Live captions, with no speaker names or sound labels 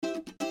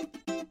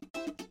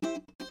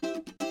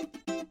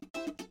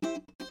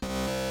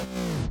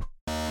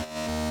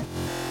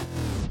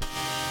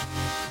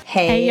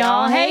Hey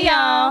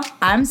y'all.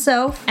 I'm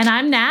Soph. And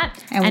I'm Nat.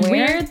 And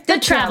we're the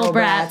Travel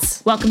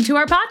Brats. Welcome to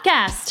our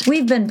podcast.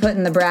 We've been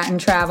putting the brat in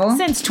travel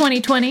Since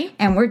 2020.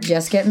 and we're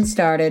just getting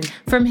started.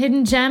 From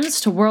hidden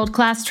gems to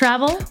world-class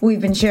travel.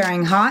 We've been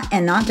sharing hot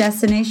and not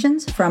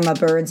destinations from a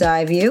bird's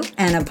eye view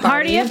and a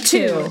party of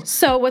two.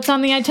 So what's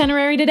on the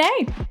itinerary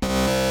today?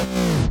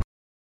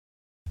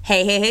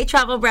 Hey,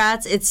 Travel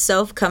Brats. It's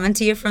Soph coming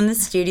to you from the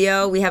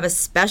studio. We have a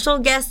special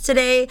guest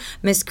today,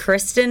 Miss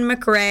Kristin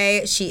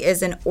MacRae. She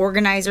is an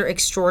organizer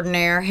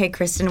extraordinaire. Hey,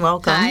 Kristin,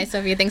 welcome. Hi,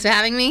 Sophia. Thanks for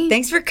having me.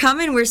 Thanks for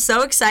coming. We're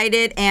so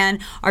excited,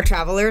 and our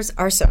travelers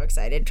are so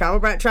excited. Travel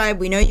Brat Tribe,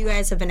 we know you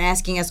guys have been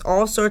asking us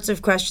all sorts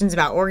of questions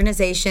about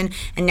organization,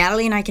 and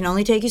Natalie and I can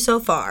only take you so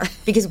far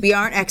because we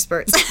aren't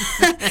experts.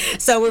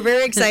 So we're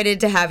very excited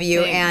to have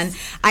you. Thanks.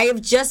 And I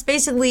have just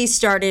basically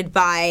started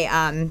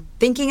by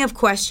thinking of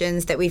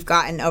questions that we've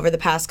gotten over the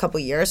past couple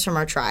years from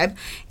our tribe,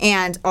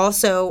 and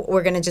also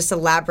we're going to just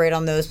elaborate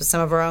on those with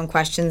some of our own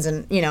questions.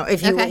 And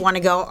if you want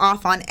to go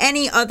off on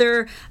any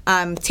other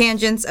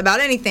tangents about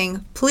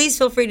anything, please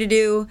feel free to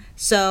do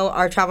so.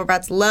 Our travel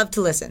brats love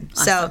to listen.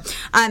 Awesome.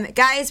 So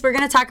guys, we're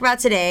going to talk about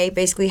today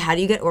basically how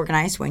do you get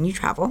organized when you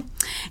travel,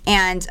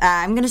 and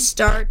I'm going to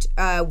start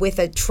with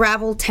a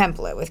travel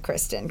template with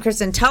Kristin.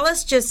 Kristin, tell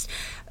us just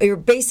your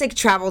basic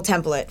travel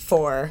template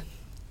for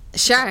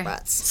Sure.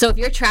 So if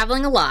you're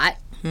traveling a lot,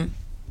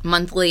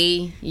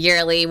 monthly,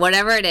 yearly,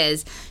 whatever it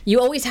is, you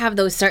always have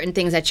those certain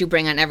things that you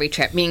bring on every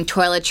trip, meaning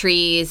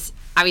toiletries,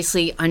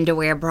 obviously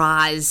underwear,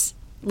 bras,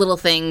 little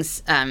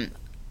things.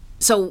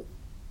 So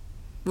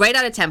write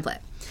out a template.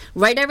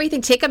 Write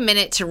everything. Take a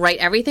minute to write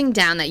everything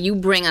down that you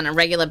bring on a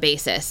regular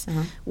basis.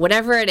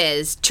 Whatever it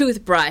is,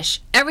 toothbrush,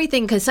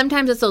 everything, because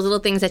sometimes it's those little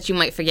things that you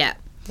might forget.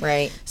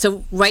 Right.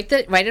 So write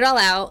it all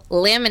out,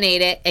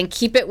 laminate it, and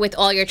keep it with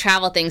all your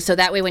travel things. So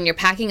that way when you're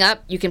packing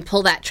up, you can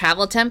pull that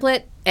travel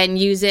template and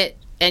use it,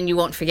 and you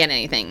won't forget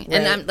anything.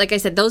 Right. And like I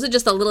said, those are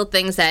just the little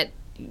things that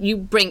you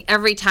bring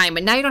every time.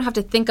 But now you don't have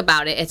to think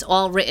about it. It's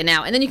all written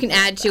out. And then you can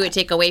add to it,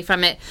 take away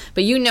from it.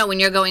 But when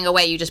you're going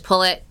away, you just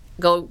pull it,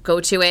 go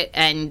to it,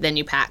 and then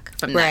you pack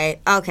from there.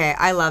 Right. Okay.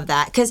 I love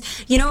that. Because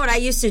you know what I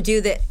used to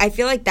do that I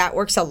feel like that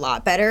works a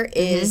lot better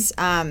is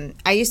I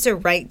used to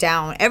write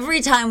down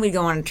every time we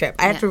go on a trip.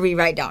 I have to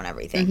rewrite down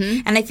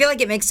everything. And I feel like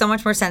it makes so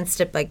much more sense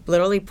to like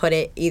literally put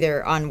it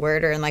either on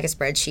Word or in like a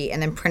spreadsheet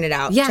and then print it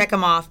out, check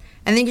them off.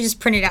 And then you can just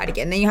print it out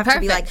again. Then you have to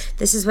be like,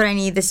 this is what I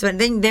need, this is what...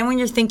 Then when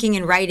you're thinking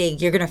and writing,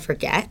 you're going to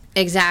forget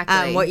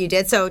exactly what you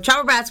did. So,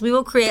 Travel Brats, we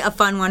will create a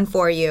fun one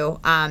for you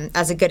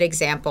as a good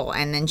example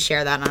and then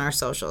share that on our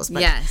socials.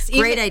 But yes.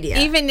 Great idea.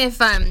 Even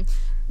if...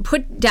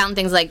 put down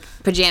things like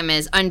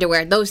pajamas,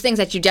 underwear, those things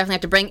that you definitely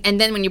have to bring. And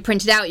then when you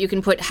print it out, you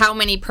can put how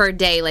many per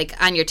day, like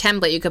on your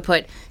template, you could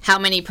put how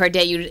many per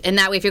day. And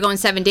that way, if you're going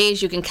 7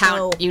 days, you can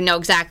count,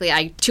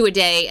 exactly, 2 a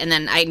day, and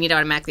then I need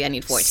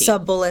 14.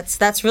 Sub-bullets.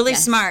 That's really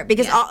smart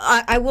because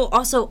I will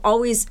also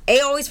always, A,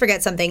 always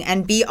forget something,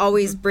 and B,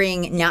 always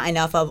bring not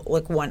enough of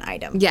like one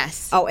item.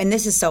 Yes. Oh, and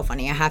this is so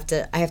funny. I have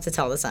to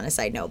tell this on a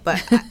side note, but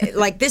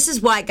like this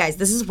is why, guys,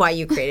 this is why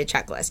you create a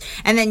checklist.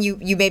 And then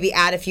you maybe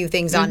add a few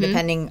things on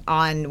depending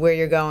on where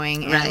you're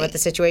going and what the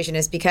situation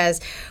is,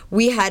 because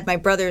we had my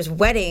brother's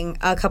wedding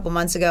a couple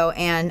months ago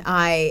and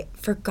I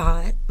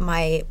forgot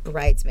my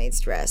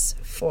bridesmaid's dress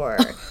for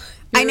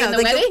I know, in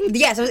the wedding?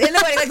 Yes, I was in the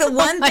wedding. Like the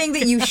one thing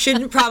that you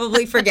shouldn't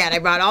probably forget. I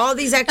brought all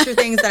these extra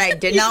things that I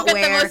did not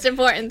wear. The most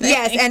important thing.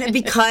 Yes, and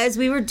because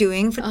we were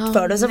doing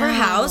photos of our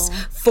house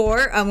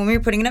for when we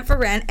were putting it up for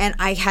rent, and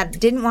I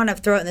didn't want to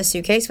throw it in the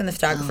suitcase when the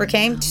photographer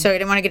came, so I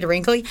didn't want to get it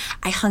wrinkly.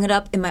 I hung it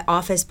up in my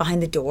office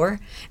behind the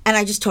door, and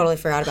I just totally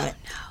forgot about it.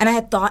 And I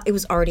had thought it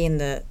was already in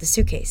the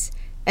suitcase.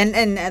 And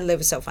it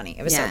was so funny.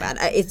 It was so bad.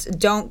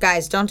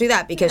 Don't do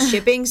that because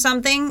shipping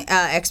something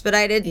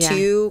expedited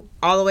to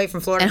all the way from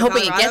Florida and to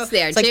hoping Colorado, it gets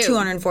there it's like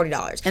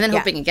 $240. And then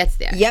hoping it gets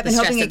there. Yep, and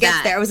hoping it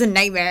gets there. It was a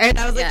nightmare. And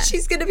I was like,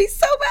 she's going to be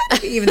so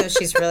mad. Even though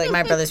she's really,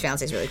 my brother's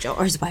fiance is really chill,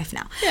 or his wife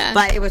now. Yeah.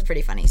 But it was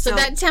pretty funny. So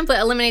that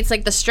template eliminates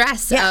like the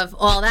stress of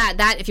all that.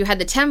 That if you had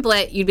the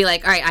template, you'd be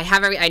like, all right,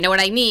 I know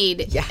what I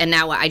need, and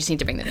now what? I just need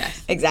to bring the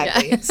dress.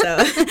 Exactly. Yeah. So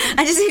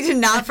I just need to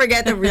not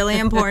forget the really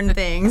important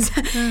things.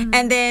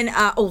 And then,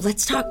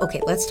 let's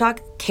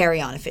talk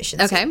carry-on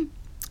efficiency. Okay,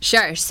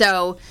 sure.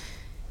 So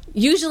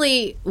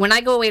usually when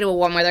I go away to a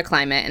warm weather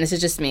climate, and this is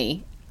just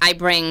me, I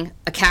bring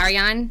a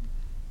carry-on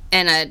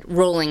and a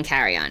rolling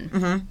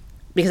carry-on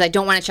because I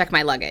don't want to check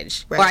my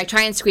luggage. Right. Or I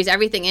try and squeeze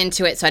everything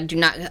into it so I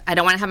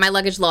don't want to have my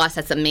luggage lost.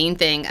 That's the main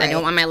thing. Right. I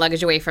don't want my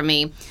luggage away from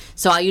me.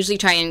 So I'll usually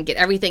try and get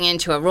everything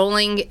into a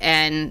rolling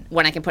and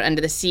one I can put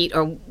under the seat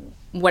or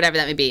whatever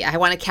that may be. I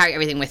want to carry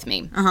everything with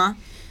me.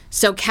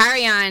 So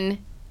carry-on...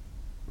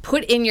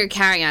 Put in your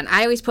carry-on.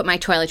 I always put my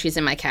toiletries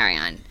in my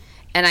carry-on.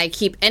 And I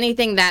keep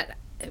anything that...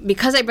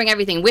 Because I bring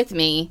everything with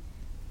me,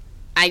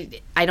 I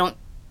don't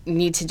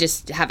need to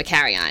just have a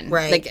carry-on.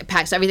 Right. Like,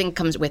 packed. So everything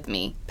comes with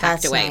me,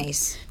 packed away. That's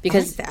nice.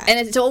 Because, I like that.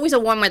 And it's always a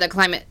warm weather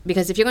climate,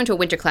 because if you're going to a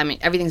winter climate,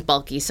 everything's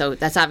bulky, so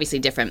that's obviously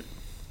different.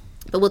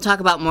 But we'll talk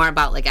about more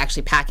about like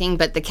actually packing.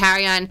 But the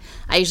carry-on,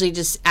 I usually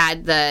just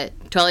add the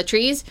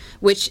toiletries,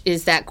 which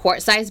is that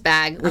quart-sized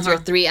bag with your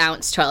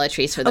 3-ounce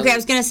toiletries for the week. I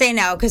was gonna say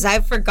now because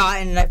I've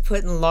forgotten and I've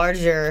put in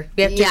larger.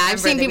 I've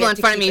seen people in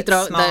front of me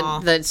throw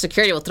the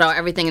security will throw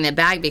everything in their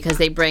bag because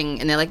they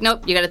bring and they're like,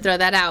 nope, you got to throw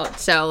that out.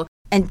 So.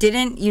 And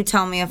didn't you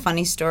tell me a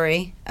funny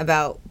story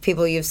about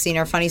people you've seen,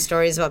 or funny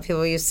stories about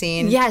people you've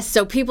seen? Yes.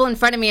 So people in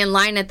front of me in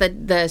line at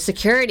the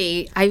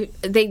security,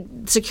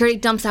 security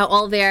dumps out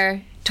all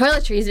their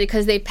toiletries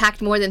because they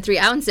packed more than 3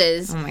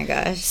 ounces. Oh my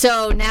gosh.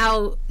 So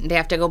now they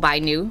have to go buy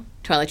new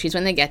toiletries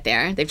when they get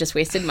there. They've just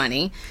wasted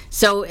money.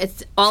 So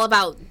it's all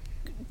about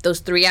those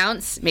 3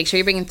 ounce. Make sure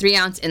you're bringing 3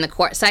 ounce in the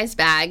quart-sized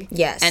bag.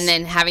 Yes. And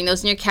then having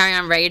those in your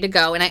carry-on ready to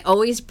go. And I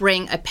always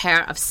bring a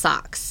pair of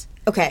socks.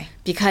 Okay.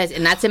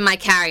 And that's in my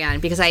carry-on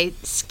because I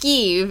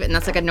skeeve, and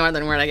that's like a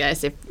northern word, I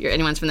guess, if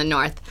anyone's from the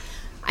north.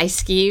 I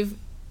skeeve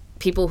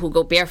people who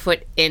go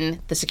barefoot in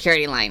the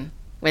security line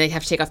where they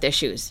have to take off their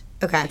shoes.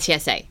 Okay. At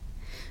TSA.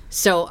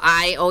 So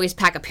I always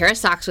pack a pair of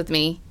socks with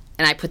me,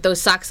 and I put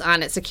those socks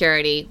on at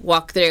security,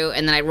 walk through,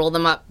 and then I roll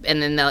them up,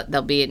 and then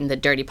they'll be in the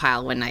dirty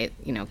pile when I,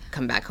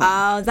 come back home.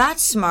 Oh,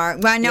 that's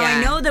smart. Well,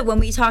 I know that when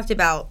we talked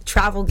about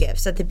travel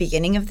gifts at the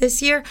beginning of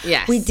this year,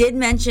 yes, we did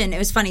mention, it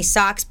was funny,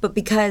 socks, but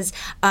because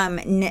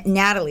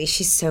Natalie,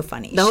 she's so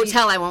funny. The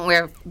hotel, I won't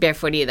wear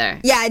barefoot either.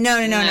 Yeah, no.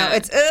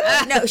 It's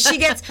no.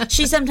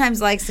 She sometimes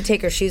likes to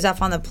take her shoes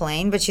off on the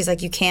plane, but she's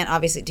like, you can't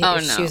obviously take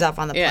your shoes off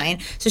on the plane.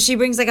 So she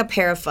brings like a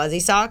pair of fuzzy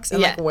socks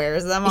and like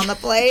wears them on the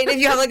plane. If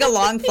you have like a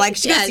long flight,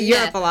 she goes to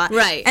Europe a lot.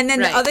 Right. And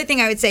then the other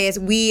thing I would say is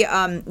we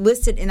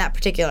listed in that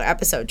particular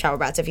episode, Travel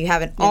Brats, if you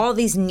haven't, all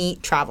these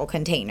neat travel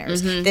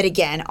containers that,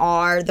 again,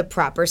 are the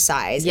proper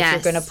size if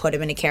you're going to put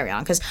them in a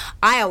carry-on. Because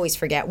I always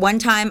forget. One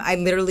time I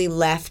literally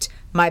left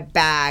my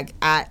bag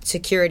at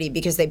security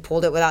because they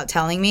pulled it without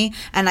telling me,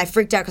 and I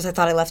freaked out because I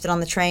thought I left it on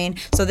the train.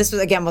 So this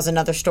was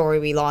another story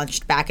we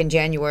launched back in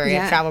January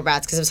at Travel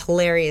Brats because it was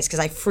hilarious because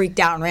I freaked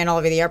out and ran all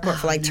over the airport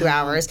for like 2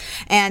 hours.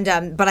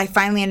 And but I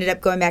finally ended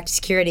up going back to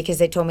security because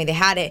they told me they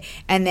had it,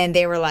 and then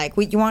they were like,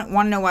 "You want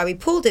to know why we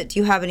pulled it? Do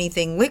you have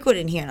anything liquid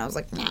in here?" And I was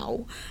like,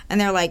 "No." And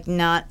they're like,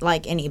 "Not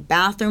like any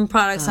bathroom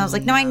products?" And I was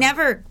like, "No, I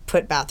never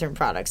put bathroom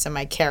products in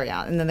my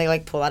carry-on." And then they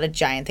like pull out a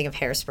giant thing of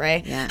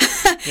hairspray.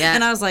 Yeah.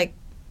 And I was like,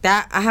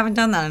 I haven't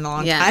done that in a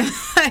long time.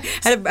 I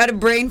had a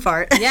brain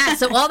fart. Yeah,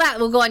 so all that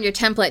will go on your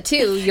template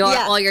too,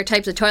 all your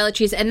types of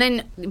toiletries, and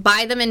then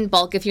buy them in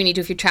bulk if you need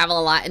to, if you travel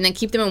a lot, and then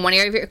keep them in one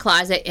area of your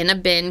closet in a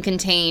bin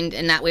contained,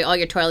 and that way all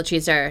your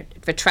toiletries are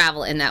for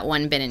travel in that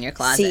one bin in your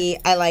closet. See,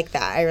 I like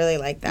that. I really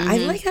like that. I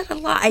like that a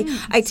lot.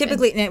 I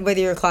typically,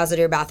 whether your closet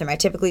or your bathroom, I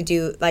typically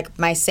do like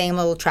my same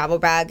little travel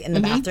bag in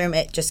the bathroom.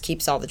 It just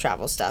keeps all the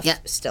travel stuff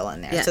still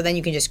in there. So then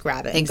you can just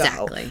grab it and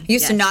go.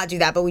 Used to not do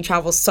that, but we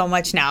travel so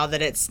much now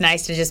that it's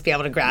nice to just be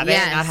able to grab it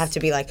and not have to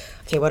be like,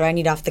 okay, what do I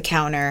need off the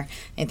counter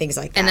and things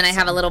like that. And then I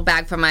have a little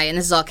bag for and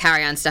this is all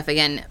carry-on stuff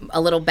again,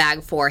 a little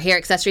bag for hair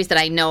accessories that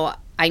I know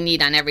I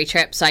need on every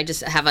trip, so I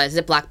just have a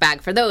Ziploc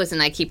bag for those,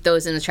 and I keep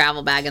those in the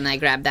travel bag, and I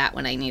grab that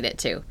when I need it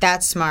too.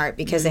 That's smart,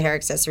 because the hair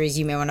accessories,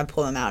 you may want to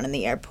pull them out in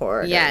the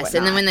airport. Yes,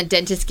 and then when the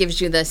dentist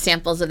gives you the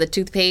samples of the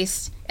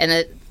toothpaste and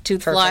the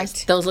tooth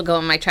floss, those will go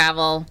in my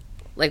travel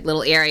like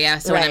little area.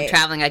 So when I'm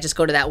traveling, I just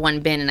go to that one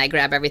bin and I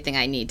grab everything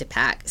I need to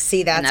pack.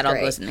 See, that's and that all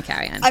great. goes in the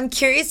carry-on. I'm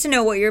curious to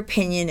know what your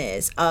opinion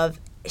is of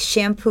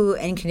shampoo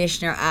and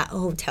conditioner at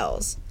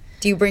hotels.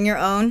 Do you bring your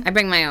own? I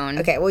bring my own.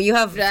 Okay, well, you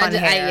have fun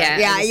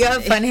hair. You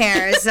have fun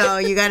hair, so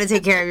you got to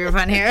take care of your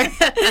fun hair.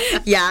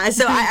 Yeah,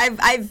 so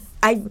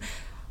I've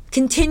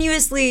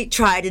continuously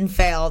tried and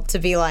failed to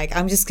be like,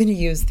 I'm just going to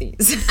use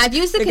these. I've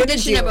used the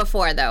conditioner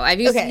before, though. I've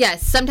used,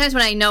 yes. Sometimes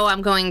when I know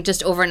I'm going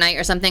just overnight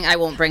or something, I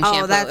won't bring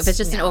shampoo. If it's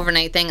just an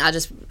overnight thing, I'll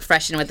just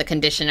freshen with the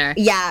conditioner.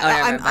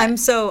 Yeah, I'm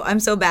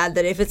so bad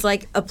that if it's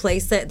like a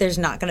place that there's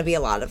not going to be a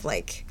lot of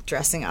like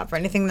dressing up or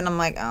anything, then I'm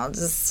like, I'll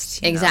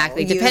just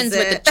exactly depends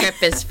what the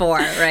trip is for,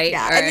 right?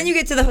 Yeah, and then you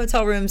get to the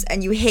hotel rooms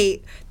and you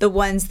hate the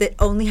ones that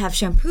only have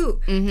shampoo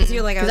because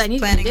you're like, I was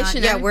planning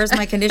on, where's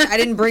my conditioner? I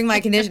didn't bring my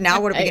conditioner.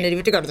 Now what are we gonna do? We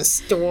have to go to the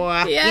store,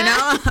 you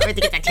know, we have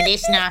to get that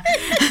conditioner.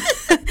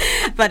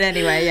 But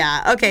anyway,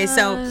 okay.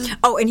 So,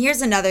 and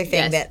here's another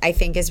thing that I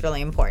think is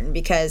really important,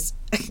 because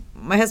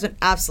my husband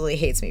absolutely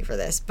hates me for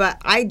this, but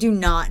I do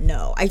not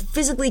know. I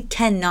physically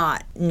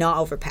cannot not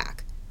overpack.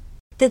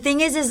 The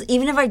thing is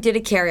even if I did a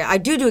carry-on, I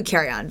do a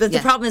carry-on, but the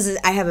problem is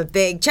I have a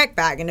big check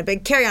bag and a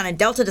big carry-on, and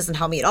Delta doesn't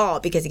help me at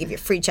all because they give you a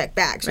free check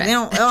bag, so they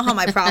don't help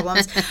my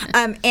problems.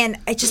 And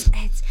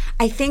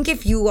I think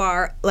if you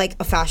are like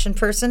a fashion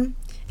person,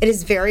 it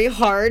is very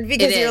hard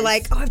because you're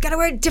like, I've got to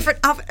wear a different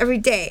outfit every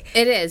day.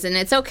 It is, and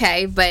it's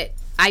okay, but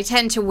I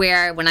tend to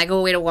wear, when I go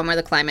away to warm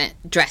weather climate,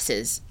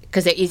 dresses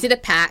because they're easy to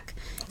pack,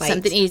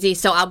 something easy.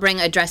 So I'll bring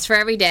a dress for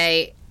every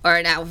day or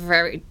an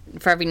outfit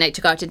for every night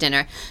to go out to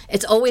dinner.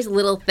 It's always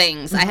little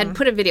things. I had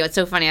put a video. It's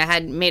so funny. I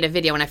had made a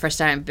video when I first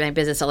started my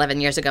business 11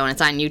 years ago, and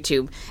it's on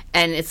YouTube.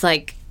 And it's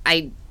like,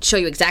 I show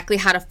you exactly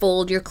how to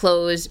fold your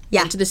clothes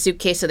into the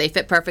suitcase so they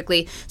fit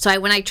perfectly. So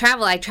when I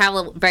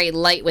travel very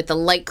light with the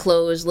light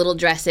clothes, little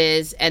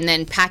dresses, and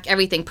then pack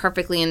everything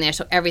perfectly in there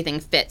so everything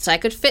fits. So I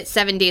could fit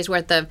 7 days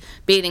worth of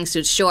bathing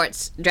suits,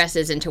 shorts,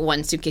 dresses into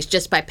one suitcase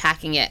just by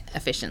packing it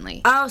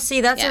efficiently. Oh,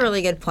 see, that's a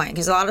really good point,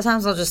 because a lot of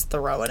times I'll just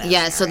throw it in.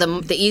 Yeah, so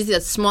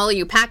the smaller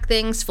you pack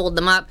things, fold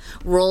them up,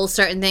 roll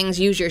certain things,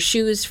 use your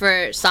shoes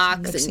for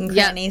socks,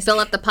 and fill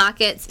up the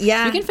pockets.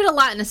 Yeah. You can fit a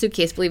lot in a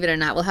suitcase, believe it or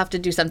not. We'll have to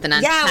do something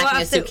on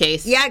packing a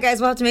suitcase. Yeah, guys,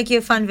 we'll have to make you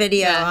a fun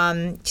video. Yeah.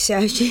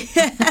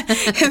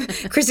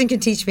 Kristin can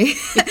teach me.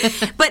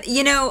 But,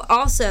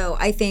 also,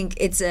 I think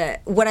it's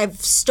what I've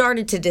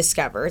started to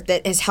discover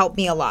that has helped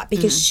me a lot,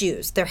 because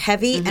shoes, they're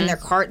heavy and they're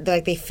hard,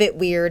 they fit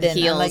weird. And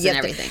heels and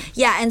everything.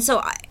 And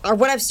so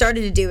what I've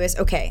started to do is,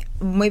 okay,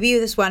 maybe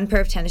this one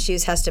pair of tennis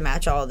shoes has to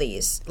match all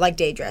these,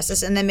 day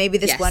dresses, and then maybe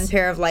this one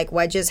pair of,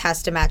 wedges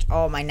has to match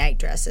all my night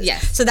dresses.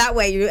 Yes. So that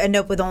way you end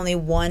up with only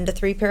 1 to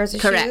 3 pairs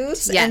of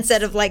shoes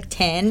instead of,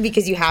 10,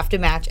 because you have to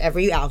match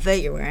every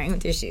outfit you're wearing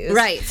with your shoes.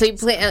 Right. So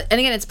and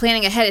again, it's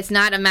planning ahead. It's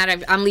not a matter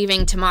of I'm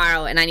leaving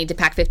tomorrow and I need to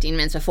pack 15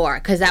 minutes before,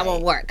 because that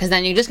won't work, because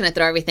then you're just going to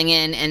throw everything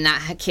in and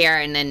not care,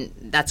 and then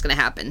that's going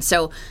to happen.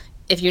 So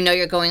if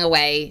you're going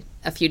away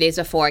a few days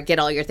before, get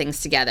all your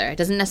things together. It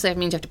doesn't necessarily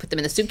mean you have to put them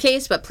in the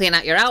suitcase, but plan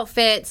out your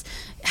outfits,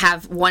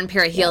 have 1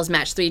 pair of heels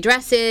match 3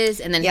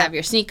 dresses, and then have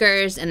your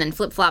sneakers, and then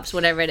flip-flops,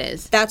 whatever it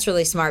is. That's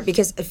really smart,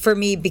 because for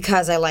me,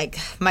 because I like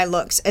my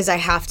looks, is I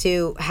have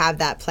to have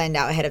that planned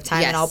out ahead of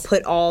time, and I'll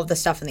put all the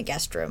stuff in the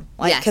guest room.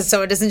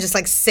 So it doesn't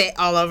just sit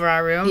all over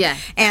our room. Yeah.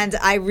 And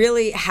I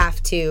really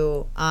have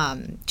to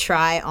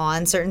try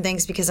on certain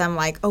things, because I'm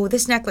like, oh,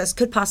 this necklace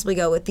could possibly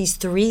go with these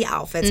 3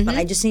 outfits, but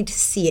I just need to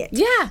see it.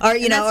 Yeah. Or,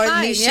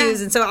 or these shoes.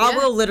 And so I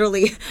will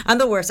literally, I'm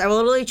the worst, I will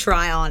literally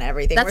try on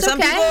everything. That's Where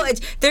some people, if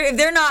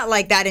they're not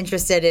that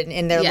interested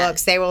in their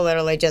looks, they will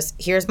literally just,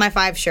 here's my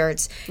 5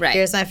 shirts,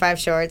 here's my 5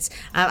 shorts.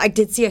 I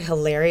did see a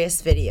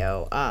hilarious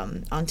video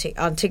on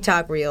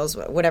TikTok Reels,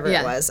 whatever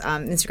it was,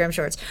 Instagram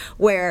Shorts,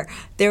 where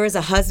there was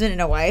a husband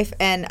and a wife,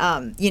 and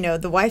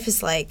the wife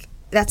is like,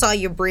 that's all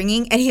you're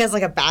bringing? And he has a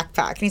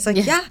backpack, and he's like,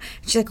 yeah.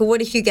 She's like, well,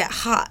 what if you get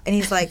hot? And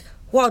he's like,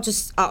 well,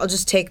 I'll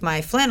just take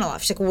my flannel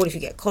off. She's like, well, what if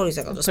you get cold? He's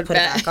like, I'll just put it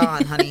back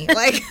on, honey.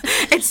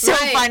 It's so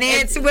funny.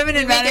 It's women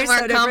and men are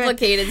so different.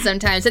 Complicated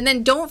sometimes. And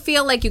then don't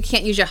feel like you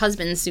can't use your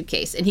husband's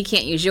suitcase and he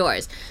can't use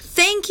yours.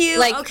 Thank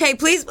you. Okay,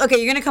 please. Okay,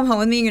 you're going to come home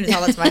with me. You're going to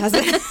tell that to my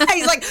husband.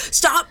 He's like,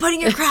 stop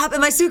putting your crap in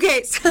my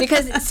suitcase.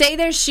 Because say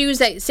there's shoes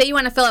say you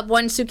want to fill up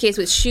one suitcase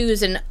with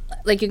shoes, and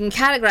you can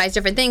categorize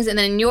different things, and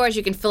then in yours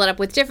you can fill it up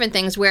with different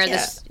things, where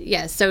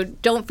so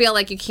don't feel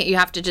like you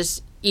have to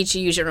just each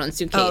use your own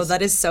suitcase. Oh,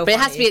 that is so funny. But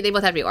it has to be, they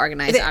both have to be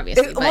organized,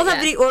 obviously. They both have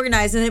to be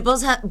organized, and it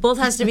both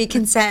has to be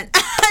consent.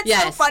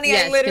 It's so funny.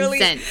 Yes, I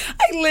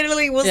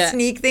literally will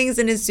sneak things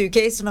in his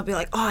suitcase, and I'll be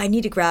like, oh, I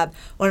need to grab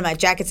one of my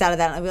jackets out of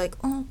that. And I'll be like,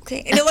 oh,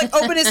 okay. And he'll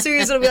open his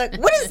suitcase, and I'll be like,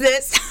 what is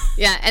this?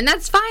 Yeah, and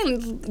that's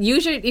fine.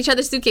 Use each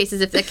other's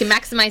suitcases if they can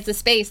maximize the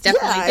space.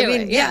 Definitely do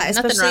it. Yeah,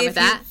 especially nothing wrong with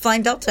that.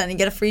 Flying Delta and you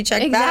get a free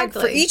check bag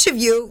for each of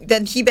you,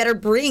 then he better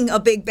bring a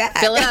big bag.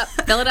 Fill it up.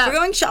 We're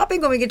going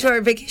shopping when we get to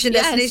our vacation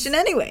destination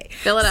anyway.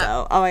 Fill it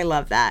up. Oh, I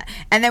love that.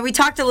 And then we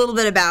talked a little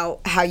bit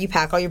about how you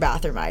pack all your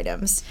bathroom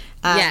items.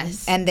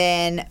 Yes. And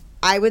then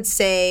I would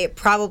say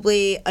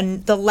probably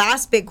the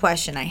last big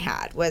question I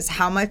had was,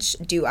 how much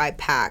do I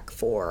pack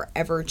for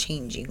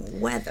ever-changing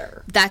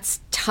weather? That's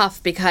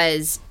tough,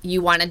 because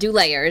you want to do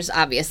layers,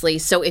 obviously.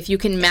 So if you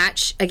can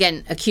match,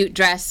 again, a cute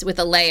dress with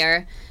a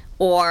layer,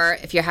 or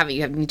if you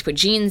need to put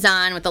jeans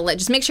on with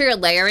just make sure you're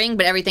layering,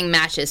 but everything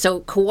matches.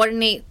 So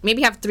coordinate,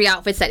 maybe have 3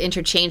 outfits that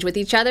interchange with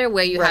each other,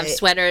 where you have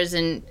sweaters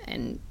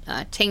and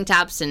tank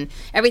tops and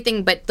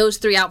everything, but those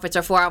 3 outfits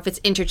or 4 outfits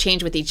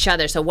interchange with each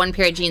other. So 1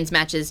 pair of jeans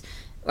matches,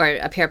 or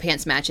a pair of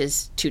pants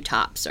matches 2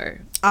 tops,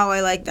 or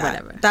I like that.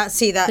 Whatever.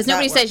 Because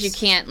nobody says you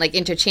can't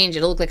interchange it.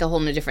 It'll look like a whole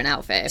new different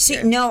outfit.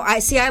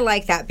 I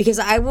like that, because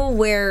I will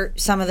wear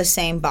some of the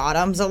same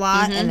bottoms a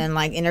lot, and then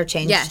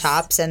interchange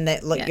tops, and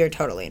you're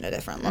totally in a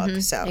different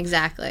look. So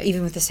exactly,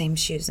 even with the same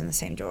shoes and the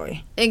same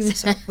jewelry.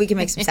 Exactly, so we can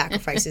make some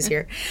sacrifices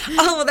here.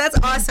 Oh, well, that's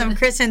awesome,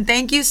 Kristin.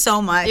 Thank you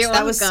so much.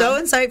 That was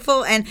so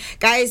insightful. And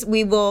guys,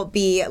 we will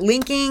be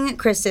linking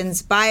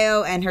Kristin's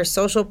bio and her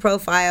social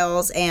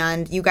profiles,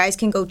 and you guys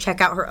can go check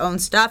out her own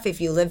stuff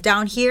if you live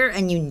down here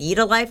and you need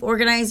a life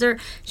organizer.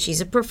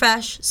 She's a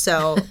profesh,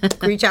 so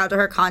reach out to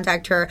her,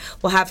 contact her.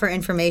 We'll have her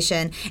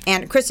information.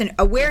 And Kristin,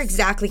 where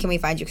exactly can we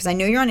find you? Because I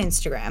know you're on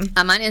Instagram.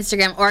 I'm on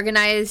Instagram,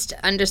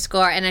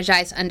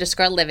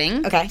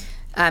 organized_energized_living. Okay.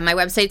 My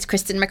website's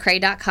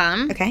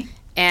kristinmacrae.com. Okay.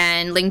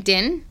 And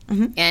LinkedIn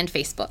and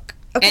Facebook.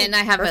 Okay, and I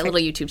have a little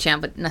YouTube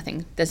channel, but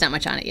there's not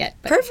much on it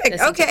yet. Perfect.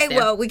 Okay,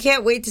 well, we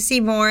can't wait to see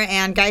more.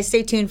 And guys,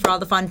 stay tuned for all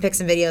the fun pics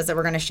and videos that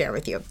we're going to share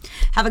with you.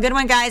 Have a good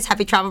one, guys.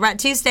 Happy Travel Brat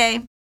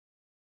Tuesday.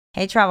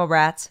 Hey, Travel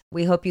Brats.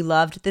 We hope you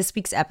loved this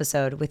week's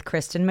episode with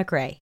Kristin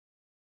MacRae.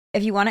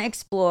 If you want to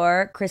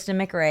explore Kristin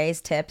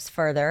MacRae's tips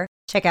further,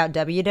 check out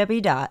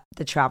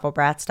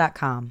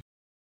www.thetravelbrats.com.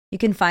 You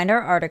can find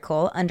our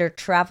article under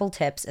Travel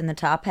Tips in the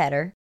top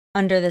header,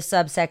 under the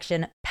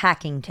subsection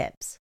Packing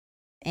Tips.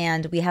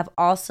 And we have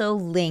also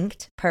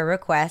linked, per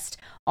request,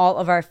 all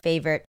of our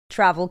favorite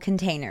travel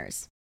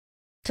containers.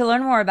 To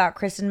learn more about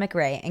Kristin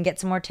MacRae and get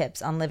some more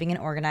tips on living an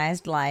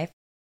organized life,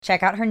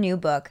 check out her new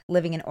book,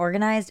 Living an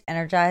Organized,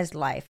 Energized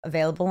Life,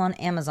 available on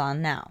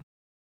Amazon now.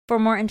 For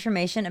more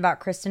information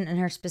about Kristin and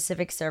her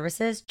specific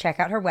services, check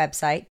out her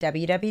website,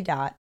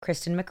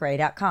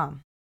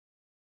 www.kristinmacrae.com.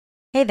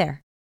 Hey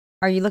there!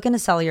 Are you looking to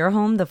sell your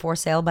home the for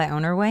sale by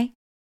owner way?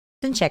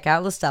 Then check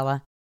out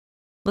Listella.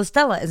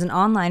 Listella is an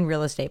online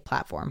real estate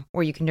platform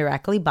where you can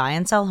directly buy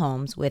and sell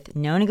homes with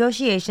no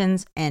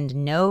negotiations and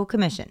no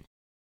commission.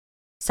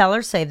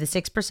 Sellers save the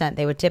 6%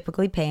 they would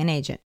typically pay an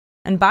agent,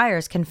 and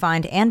buyers can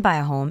find and buy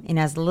a home in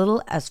as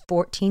little as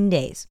 14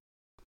 days.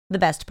 The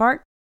best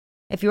part?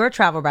 If you're a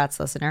Travel Brats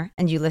listener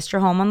and you list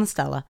your home on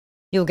Listella,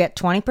 you'll get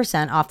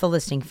 20% off the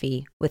listing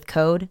fee with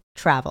code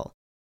TRAVEL.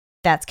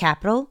 That's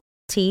capital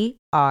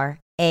TRAVEL.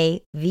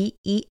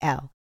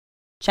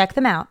 Check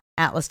them out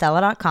at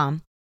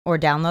Listella.com or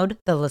download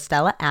the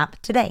Listella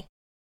app today.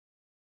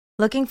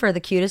 Looking for the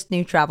cutest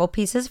new travel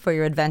pieces for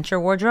your adventure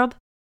wardrobe?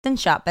 Then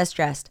shop Best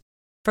Dressed.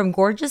 From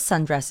gorgeous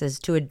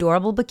sundresses to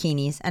adorable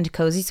bikinis and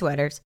cozy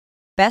sweaters,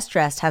 Best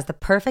Dressed has the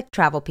perfect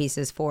travel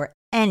pieces for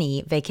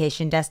any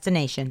vacation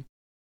destination.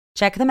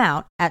 Check them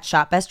out at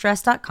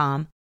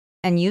shopbestdressed.com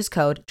and use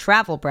code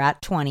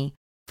TRAVELBRAT20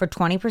 for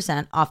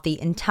 20% off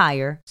the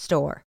entire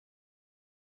store.